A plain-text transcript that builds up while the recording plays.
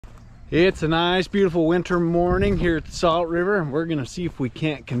It's a nice, beautiful winter morning here at the Salt River, and we're gonna see if we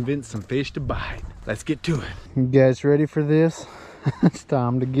can't convince some fish to bite. Let's get to it. You guys ready for this? It's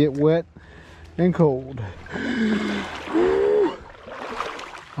time to get wet and cold.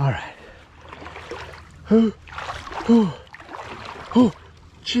 All right. Oh,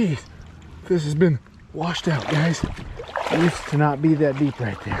 jeez. This has been washed out, guys. It used to not be that deep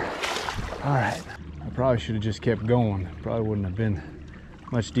right there. All right. I probably should have just kept going. Probably wouldn't have been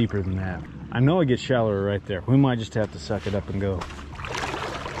much deeper than that. I know it gets shallower right there. We might just have to suck it up and go.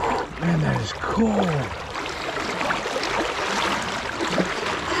 Man, that is cold.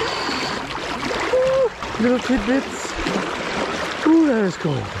 Little tidbits. Ooh, that is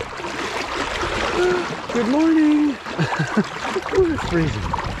cold. Good morning. Ooh, it's freezing.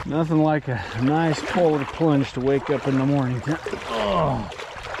 Nothing like a nice cold plunge to wake up in the morning. Oh.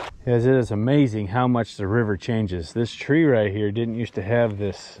 Yes, it is amazing how much the river changes. This tree right here didn't used to have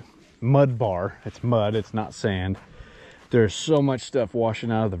this mud bar. It's mud, it's not sand. There's so much stuff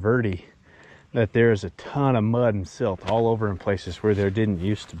washing out of the Verde that there's a ton of mud and silt all over in places where there didn't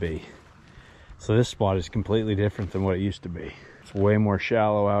used to be. So this spot is completely different than what it used to be. It's way more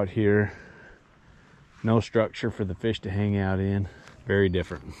shallow out here. No structure for the fish to hang out in. Very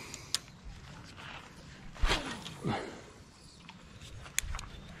different.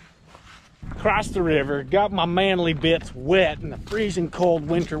 Across the river, got my manly bits wet in the freezing cold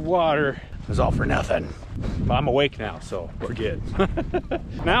winter water. It was all for nothing. But I'm awake now, so we're good.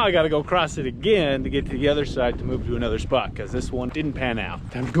 Now I gotta go cross it again to get to the other side to move to another spot, because this one didn't pan out.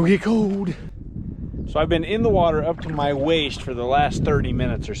 Time to go get cold. So I've been in the water up to my waist for the last 30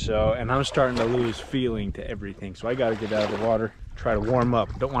 minutes or so, and I'm starting to lose feeling to everything. So I gotta get out of the water, try to warm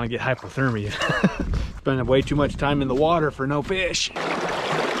up. Don't wanna get hypothermia. Spending way too much time in the water for no fish.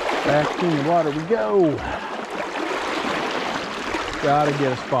 Back in the water we go. Gotta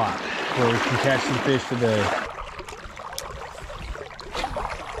get a spot where we can catch some fish today.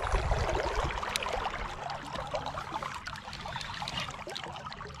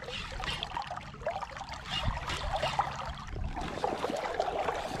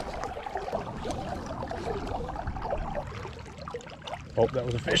 Oh, that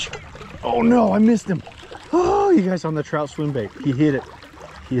was a fish. Oh no, I missed him. Oh, you guys on the trout swim bait. He hit it.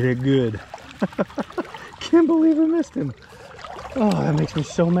 He hit it good. Can't believe I missed him. Oh, that makes me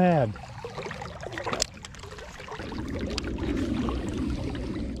so mad.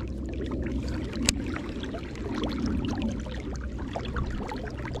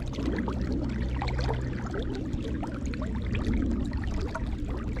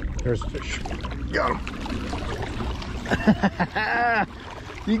 There's a fish. Got him.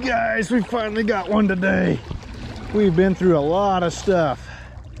 You guys, we finally got one today. We've been through a lot of stuff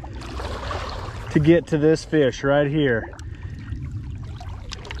to get to this fish right here.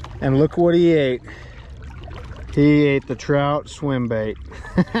 And look what he ate. He ate the trout swim bait.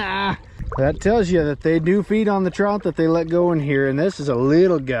 That tells you that they do feed on the trout that they let go in here, and this is a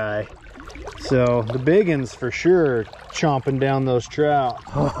little guy. So the big ones for sure chomping down those trout.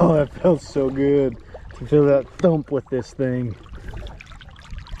 Oh, that felt so good to feel that thump with this thing.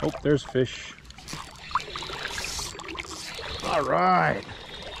 Oh, there's fish. All right.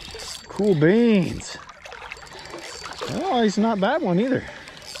 Cool beans. Oh, he's not a bad one either.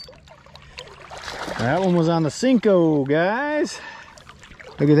 That one was on the Cinco, guys.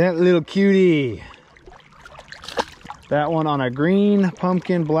 Look at that little cutie. That one on a green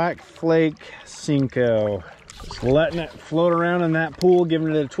pumpkin black flake Cinco. Just letting it float around in that pool,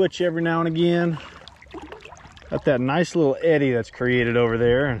 giving it a twitch every now and again. Got that nice little eddy that's created over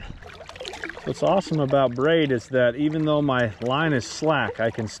there. And what's awesome about braid is that even though my line is slack,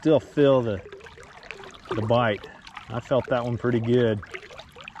 I can still feel the bite. I felt that one pretty good.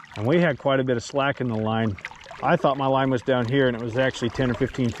 And we had quite a bit of slack in the line. I thought my line was down here and it was actually 10 or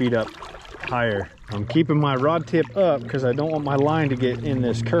 15 feet up higher. I'm keeping my rod tip up because I don't want my line to get in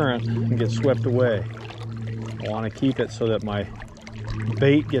this current and get swept away. I want to keep it so that my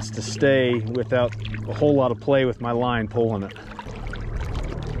bait gets to stay without a whole lot of play with my line pulling it.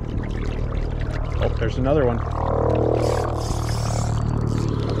 Oh, there's another one.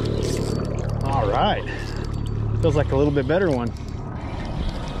 All right. Feels like a little bit better one.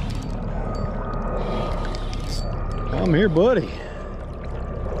 Come here, buddy.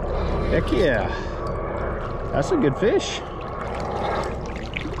 Heck yeah. That's a good fish.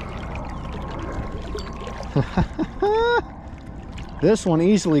 This one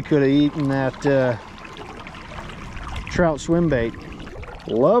easily could have eaten that trout swim bait.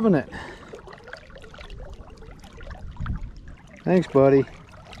 Loving it. Thanks, buddy.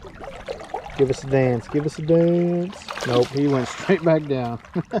 Give us a dance. Give us a dance. Nope, he went straight back down.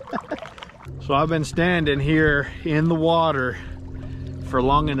 So I've been standing here in the water for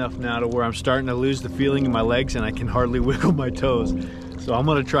long enough now to where I'm starting to lose the feeling in my legs and I can hardly wiggle my toes. So I'm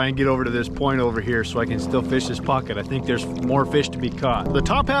gonna try and get over to this point over here so I can still fish this pocket. I think there's more fish to be caught. The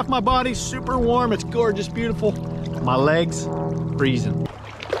top half of my body's super warm. It's gorgeous, beautiful. My legs, freezing.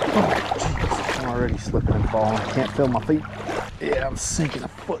 Oh, geez. I'm already slipping and falling. I can't feel my feet. Yeah, I'm sinking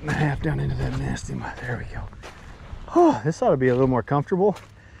 1.5 feet down into that nasty mud. There we go. Oh, this ought to be a little more comfortable.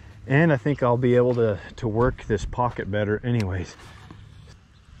 And I think I'll be able to work this pocket better anyways.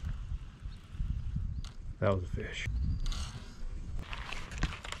 That was a fish.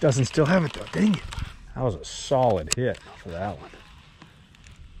 Doesn't still have it though, dang it. That was a solid hit for that one.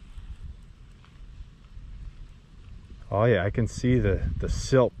 Oh yeah, I can see the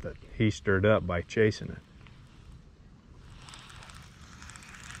silt that he stirred up by chasing it.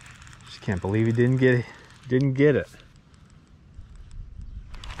 Just can't believe he didn't get it.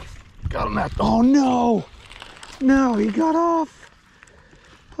 Got him out. Oh no! No, he got off.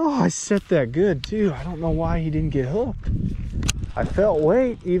 Oh, I set that good too. I don't know why he didn't get hooked. I felt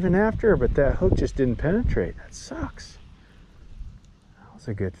weight even after, but that hook just didn't penetrate. That sucks. That was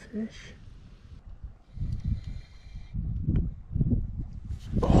a good fish.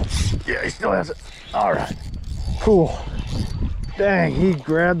 Oh, yeah, he still has it. All right, cool. Dang, he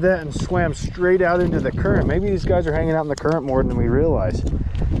grabbed that and swam straight out into the current. Maybe these guys are hanging out in the current more than we realize.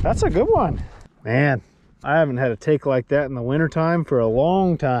 That's a good one. Man, I haven't had a take like that in the wintertime for a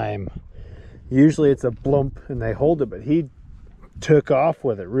long time. Usually it's a blump and they hold it, but he took off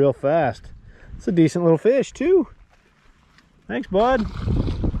with it real fast. It's a decent little fish too. Thanks, bud.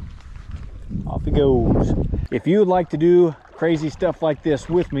 Off he goes. If you would like to do crazy stuff like this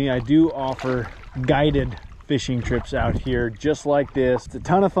with me, I do offer guided fishing trips out here just like this. It's a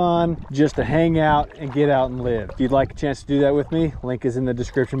ton of fun just to hang out and get out and live. If you'd like a chance to do that with me, link is in the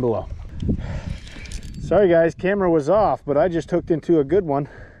description below. Sorry guys, camera was off, but I just hooked into a good one.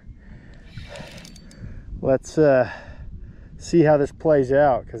 Let's see how this plays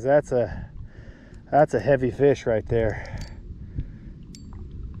out, because that's a heavy fish right there.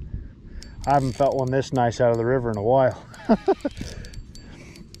 I haven't felt one this nice out of the river in a while.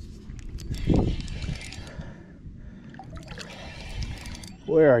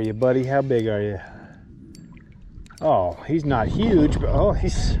 Where are you, buddy? How big are you? Oh, he's not huge, but oh,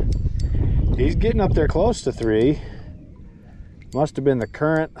 he's getting up there close to 3. Must have been the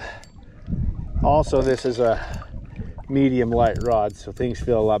current. Also, this is a medium light rod, so things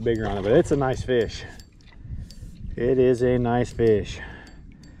feel a lot bigger on it, but it's a nice fish. It is a nice fish.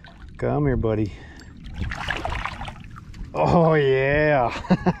 Come here, buddy. Oh yeah.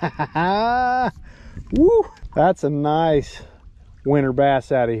 Woo, that's a nice winter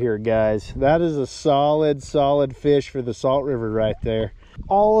bass out of here, guys. That is a solid fish for the Salt River right there.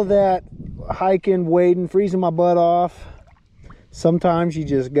 All of that hiking, wading, freezing my butt off, sometimes you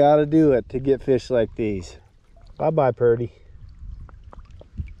just gotta do it to get fish like these. Bye-bye, Purdy.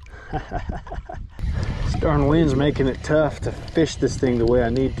 This darn wind's making it tough to fish this thing the way I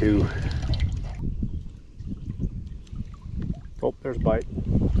need to. Oh, there's a bite.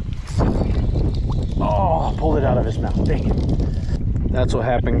 Oh, pulled it out of his mouth, dang it. That's what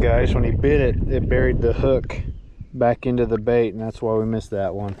happened, guys. When he bit it, it buried the hook back into the bait, and that's why we missed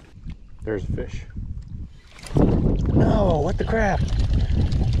that one. There's a fish. No, what the crap?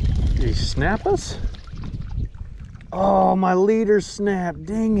 Did he snap us? Oh, my leader snapped,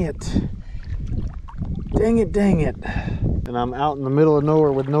 dang it. Dang it, dang it. And I'm out in the middle of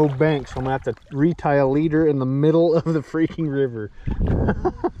nowhere with no bank, so I'm gonna have to retie a leader in the middle of the freaking river.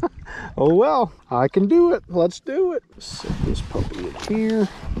 Oh well, I can do it. Let's do it. Set this puppy in here.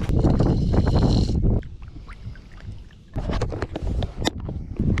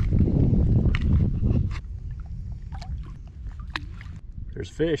 There's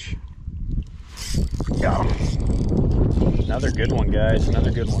fish. Got him. Another good one, guys.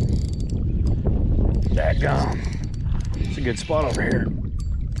 Another good one. Dadgum. It's a good spot over here.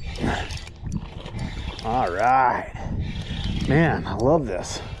 All right. Man, I love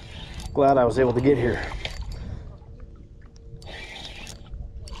this. Glad I was able to get here.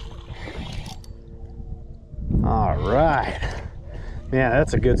 All right. Man,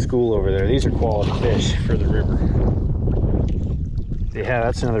 that's a good school over there. These are quality fish for the river. Yeah,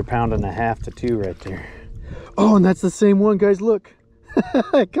 that's another 1.5 to 2 right there. Oh, and that's the same one, guys. Look.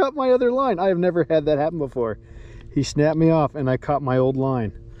 I caught my other line. I have never had that happen before. He snapped me off and I caught my old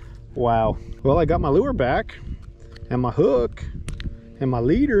line. Wow. Well, I got my lure back and my hook and my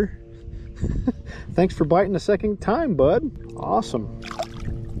leader. Thanks for biting a second time, bud. Awesome.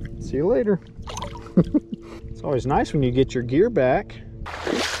 See you later. That's It's always nice when you get your gear back.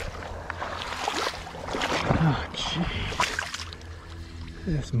 Oh, jeez.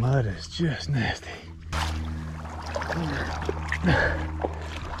 This mud is just nasty.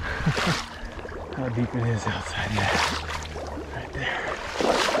 How deep it is outside that. Right there.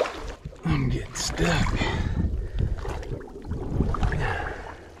 I'm getting stuck.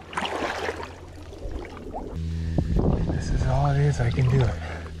 This is all it is. I can do it.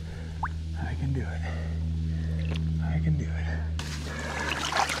 I can do it. I can do it.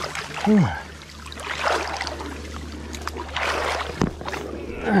 Whew.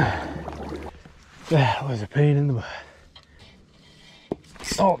 That was a pain in the butt.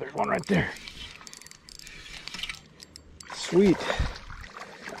 Oh, there's one right there. Sweet.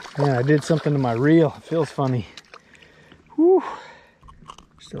 Yeah, I did something to my reel. It feels funny. Whew.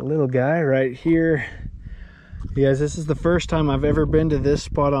 Just a little guy right here. You guys, this is the first time I've ever been to this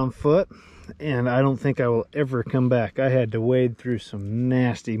spot on foot, and I don't think I will ever come back. I had to wade through some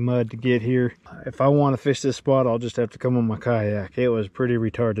nasty mud to get here. If I want to fish this spot, I'll just have to come on my kayak. It was pretty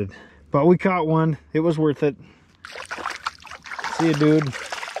retarded. But we caught one. It was worth it. See you, dude.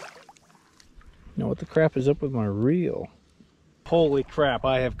 You know what the crap is up with my reel? Holy crap,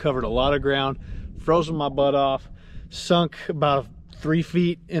 I have covered a lot of ground, frozen my butt off, sunk about 3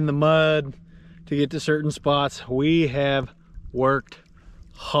 feet in the mud to get to certain spots. We have worked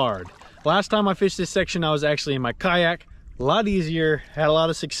hard. Last time I fished this section, I was actually in my kayak. A lot easier, had a lot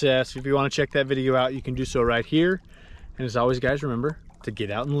of success. If you want to check that video out, you can do so right here. And as always, guys, remember to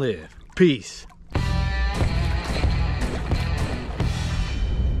get out and live. Peace.